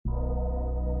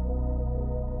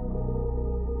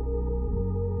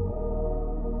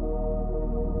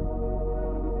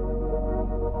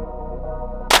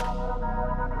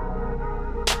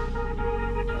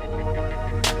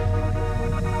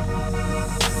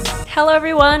Hello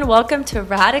everyone, welcome to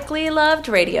Radically Loved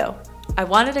Radio. I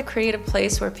wanted to create a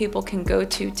place where people can go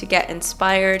to get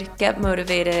inspired, get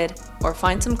motivated, or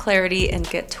find some clarity and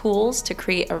get tools to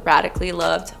create a radically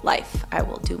loved life. I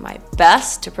will do my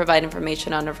best to provide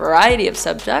information on a variety of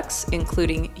subjects,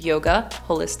 including yoga,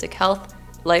 holistic health,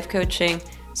 life coaching,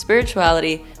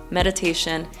 spirituality,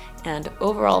 meditation, and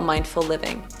overall mindful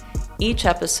living. Each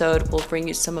episode will bring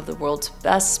you some of the world's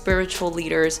best spiritual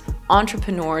leaders,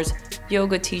 entrepreneurs,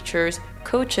 yoga teachers,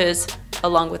 coaches,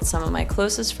 along with some of my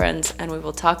closest friends, and we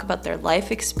will talk about their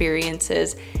life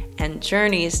experiences and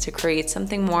journeys to create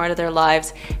something more out of their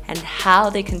lives and how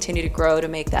they continue to grow to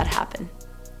make that happen.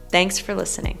 Thanks for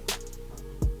listening.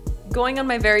 Going on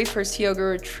my very first yoga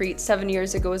retreat 7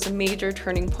 years ago was a major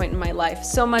turning point in my life,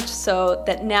 so much so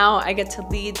that now I get to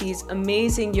lead these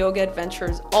amazing yoga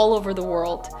adventures all over the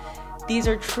world. These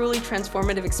are truly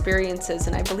transformative experiences,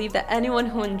 and I believe that anyone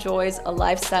who enjoys a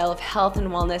lifestyle of health and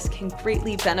wellness can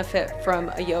greatly benefit from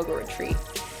a yoga retreat.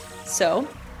 So,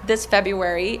 this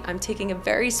February, I'm taking a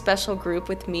very special group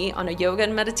with me on a yoga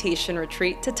and meditation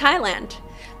retreat to Thailand.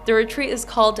 The retreat is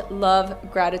called Love,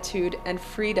 Gratitude, and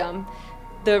Freedom.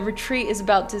 The retreat is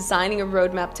about designing a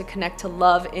roadmap to connect to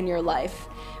love in your life.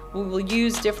 We will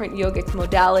use different yogic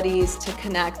modalities to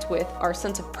connect with our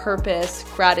sense of purpose,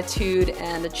 gratitude,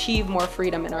 and achieve more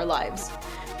freedom in our lives.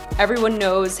 Everyone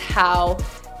knows how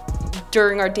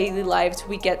during our daily lives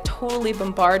we get totally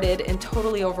bombarded and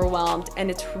totally overwhelmed, and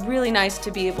it's really nice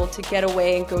to be able to get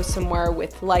away and go somewhere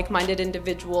with like-minded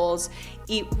individuals,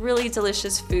 eat really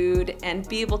delicious food, and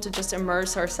be able to just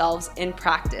immerse ourselves in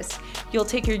practice. You'll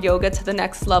take your yoga to the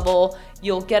next level,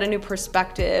 you'll get a new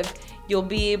perspective, you'll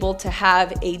be able to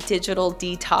have a digital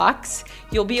detox,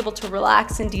 you'll be able to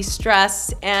relax and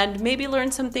de-stress, and maybe learn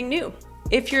something new.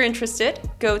 If you're interested,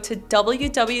 go to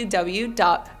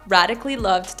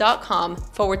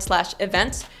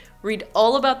www.radicallyloved.com/events, read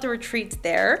all about the retreats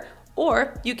there,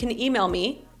 or you can email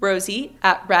me, Rosie,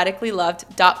 at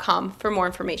radicallyloved.com for more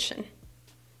information.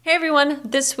 Hey everyone,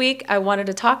 this week I wanted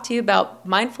to talk to you about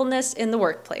mindfulness in the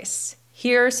workplace.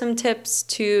 Here are some tips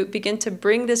to begin to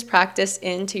bring this practice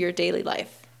into your daily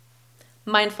life.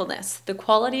 Mindfulness, the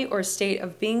quality or state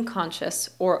of being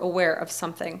conscious or aware of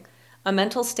something. A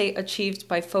mental state achieved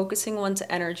by focusing one's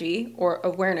energy or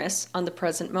awareness on the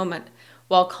present moment,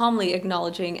 while calmly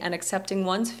acknowledging and accepting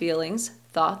one's feelings,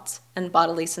 thoughts, and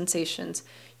bodily sensations,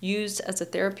 used as a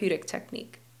therapeutic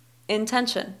technique.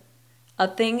 Intention, a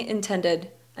thing intended,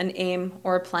 an aim,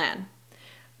 or a plan.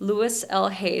 Louis L.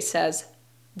 Hay says,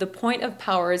 "The point of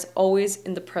power is always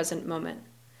in the present moment."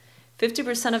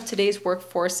 50% of today's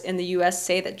workforce in the US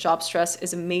say that job stress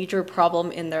is a major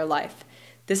problem in their life.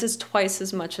 This is twice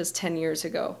as much as 10 years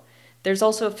ago. There's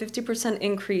also a 50%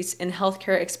 increase in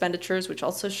healthcare expenditures, which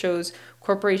also shows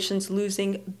corporations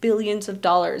losing billions of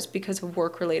dollars because of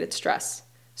work-related stress.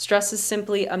 Stress is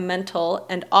simply a mental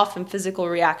and often physical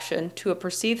reaction to a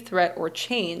perceived threat or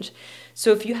change.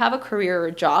 So if you have a career or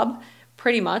a job,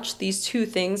 pretty much these two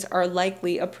things are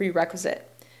likely a prerequisite.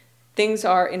 Things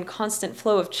are in constant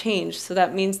flow of change, so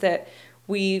that means that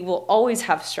we will always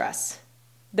have stress.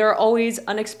 There are always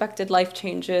unexpected life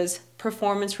changes,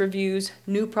 performance reviews,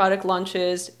 new product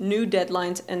launches, new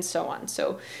deadlines, and so on.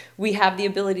 So we have the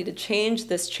ability to change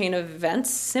this chain of events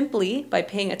simply by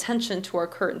paying attention to our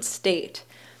current state.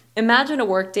 Imagine a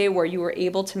workday where you were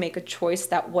able to make a choice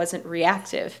that wasn't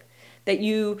reactive, that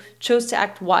you chose to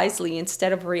act wisely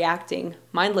instead of reacting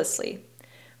mindlessly.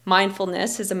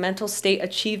 Mindfulness is a mental state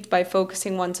achieved by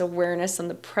focusing one's awareness on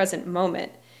the present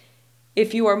moment.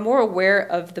 If you are more aware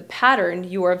of the pattern,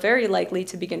 you are very likely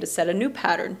to begin to set a new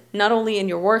pattern, not only in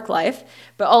your work life,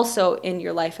 but also in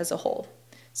your life as a whole.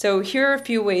 So here are a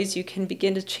few ways you can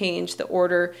begin to change the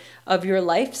order of your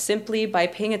life simply by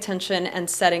paying attention and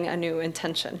setting a new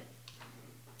intention.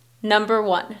 Number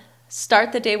 1,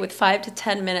 start the day with 5 to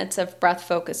 10 minutes of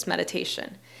breath-focused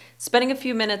meditation. Spending a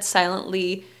few minutes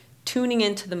silently tuning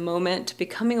into the moment,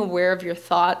 becoming aware of your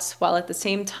thoughts while at the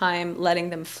same time letting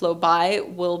them flow by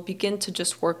will begin to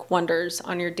just work wonders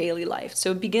on your daily life.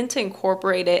 So begin to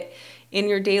incorporate it in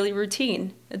your daily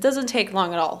routine. It doesn't take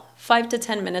long at all. 5 to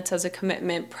 10 minutes as a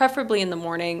commitment, preferably in the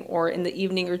morning or in the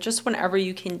evening or just whenever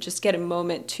you can just get a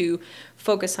moment to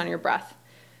focus on your breath.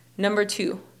 Number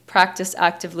 2, practice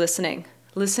active listening.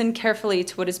 Listen carefully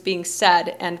to what is being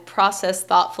said and process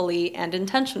thoughtfully and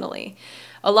intentionally.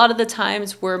 A lot of the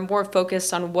times we're more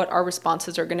focused on what our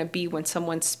responses are going to be when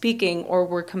someone's speaking, or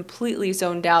we're completely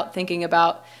zoned out thinking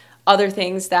about other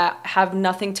things that have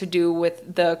nothing to do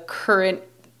with the current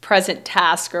present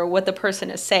task or what the person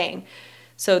is saying.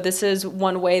 So this is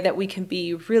one way that we can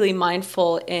be really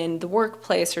mindful in the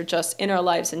workplace or just in our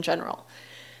lives in general.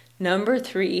 Number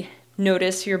 3,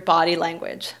 Notice your body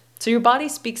language. So your body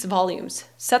speaks volumes.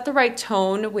 Set the right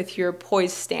tone with your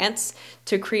poised stance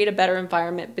to create a better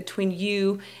environment between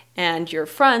you and your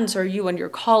friends or you and your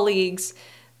colleagues,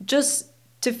 just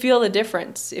to feel the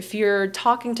difference. If you're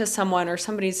talking to someone or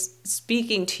somebody's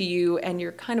speaking to you and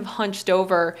you're kind of hunched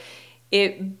over,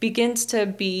 it begins to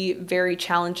be very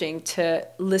challenging to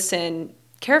listen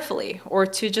carefully or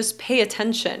to just pay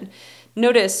attention.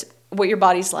 Notice what your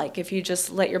body's like if you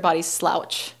just let your body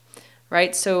slouch,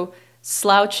 right? So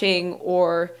slouching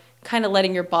or kind of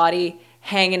letting your body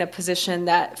hang in a position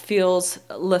that feels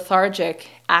lethargic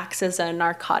acts as a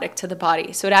narcotic to the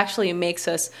body. So it actually makes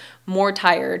us more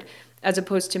tired as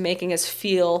opposed to making us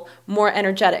feel more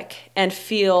energetic and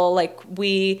feel like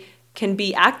we can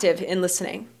be active in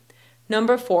listening.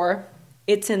 Number 4,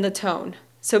 it's in the tone.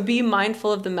 So be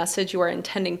mindful of the message you are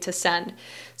intending to send.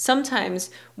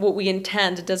 Sometimes what we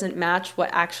intend doesn't match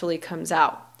what actually comes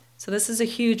out. So this is a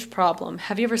huge problem.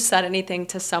 Have you ever said anything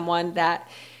to someone that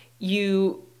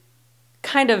you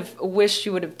kind of wish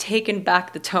you would have taken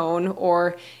back the tone,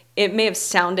 or it may have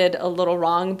sounded a little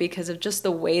wrong because of just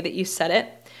the way that you said it?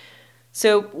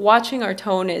 So watching our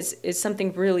tone is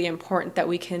something really important that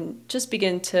we can just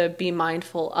begin to be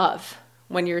mindful of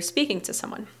when you're speaking to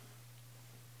someone.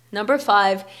 Number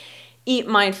 5, eat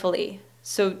mindfully.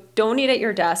 So don't eat at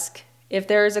your desk. If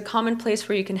there is a common place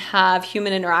where you can have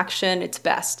human interaction, it's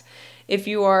best. If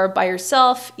you are by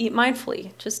yourself, eat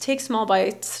mindfully. Just take small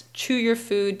bites, chew your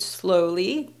food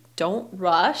slowly, don't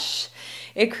rush.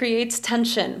 It creates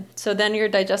tension, so then your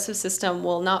digestive system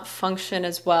will not function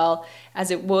as well as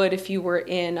it would if you were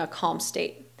in a calm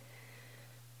state.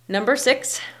 Number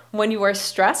 6, when you are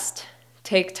stressed,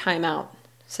 take time out.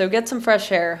 So get some fresh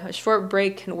air. A short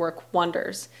break can work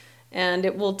wonders, and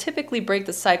it will typically break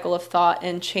the cycle of thought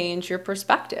and change your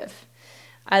perspective.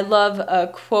 I love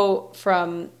a quote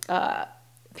from Pema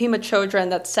Chodron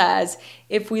that says,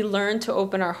 if we learn to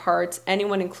open our hearts,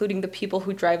 anyone, including the people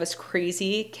who drive us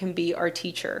crazy, can be our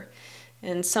teacher.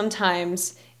 And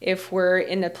sometimes if we're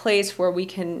in a place where we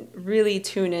can really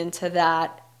tune into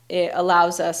that, it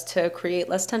allows us to create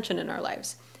less tension in our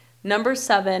lives. Number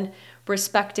 7,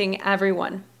 respecting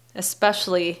everyone,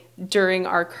 especially during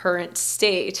our current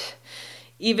state,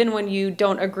 even when you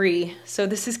don't agree. So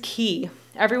this is key.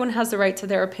 Everyone has the right to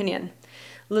their opinion.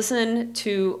 Listen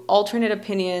to alternate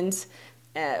opinions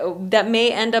that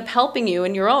may end up helping you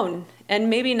in your own, and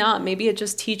maybe not. Maybe it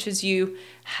just teaches you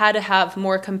how to have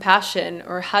more compassion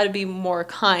or how to be more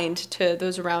kind to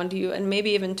those around you and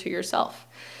maybe even to yourself.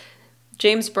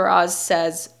 James Baraz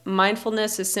says,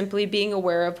 mindfulness is simply being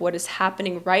aware of what is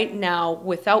happening right now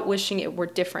without wishing it were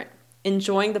different,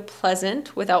 enjoying the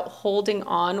pleasant without holding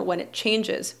on when it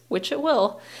changes, which it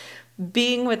will,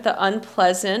 being with the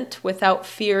unpleasant without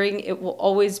fearing it will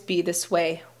always be this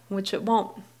way, which it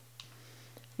won't.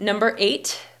 Number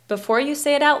 8, before you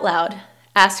say it out loud,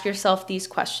 ask yourself these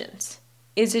questions.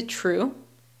 Is it true?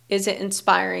 Is it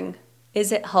inspiring?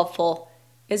 Is it helpful?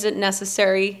 Is it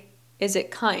necessary? Is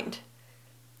it kind?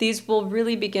 These will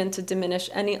really begin to diminish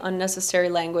any unnecessary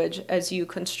language as you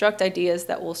construct ideas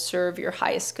that will serve your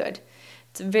highest good.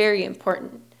 It's very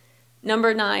important.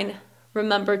 Number 9,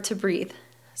 remember to breathe.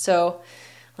 So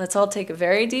let's all take a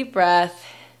very deep breath.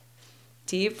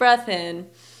 Deep breath in.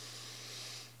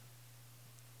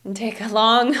 And take a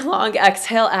long, long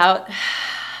exhale out.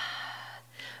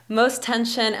 Most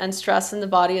tension and stress in the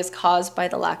body is caused by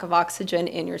the lack of oxygen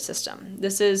in your system.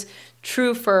 This is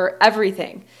true for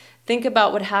everything. Think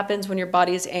about what happens when your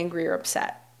body is angry or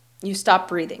upset. You stop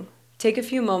breathing. Take a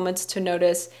few moments to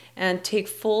notice and take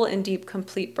full and deep,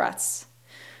 complete breaths.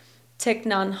 Thich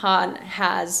Nhat Hanh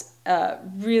has a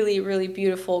really, really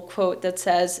beautiful quote that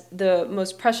says, the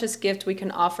most precious gift we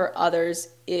can offer others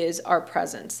is our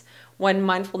presence. When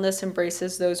mindfulness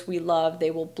embraces those we love, they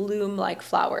will bloom like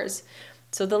flowers.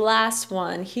 So the last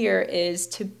one here is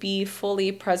to be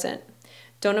fully present.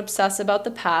 Don't obsess about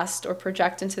the past or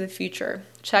project into the future.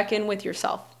 Check in with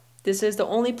yourself. This is the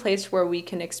only place where we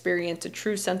can experience a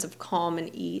true sense of calm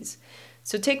and ease.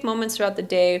 So take moments throughout the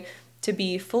day to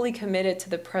be fully committed to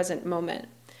the present moment.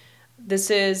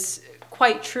 This is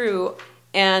quite true.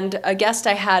 And a guest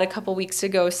I had a couple weeks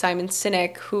ago, Simon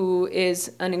Sinek, who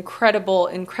is an incredible,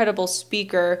 incredible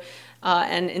speaker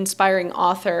and inspiring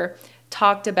author,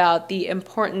 talked about the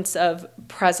importance of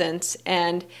presence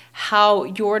and how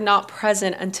you're not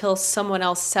present until someone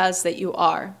else says that you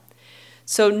are.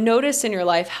 So notice in your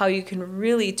life how you can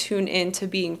really tune in to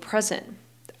being present.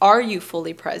 Are you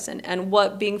fully present? And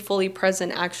what being fully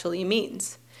present actually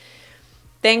means.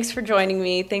 Thanks for joining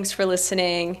me. Thanks for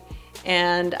listening.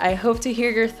 And I hope to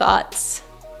hear your thoughts.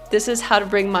 This is how to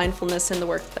bring mindfulness in the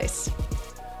workplace.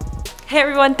 Hey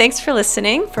everyone, thanks for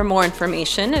listening. For more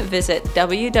information, visit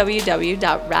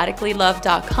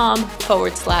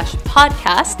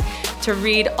www.radicallylove.com/podcast to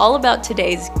read all about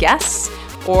today's guests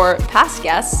or past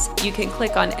guests. You can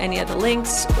click on any of the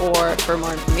links, or for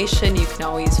more information, you can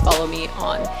always follow me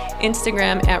on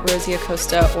Instagram at Rosie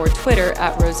Acosta or Twitter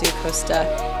at Rosie Acosta,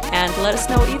 and let us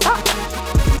know what you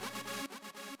thought.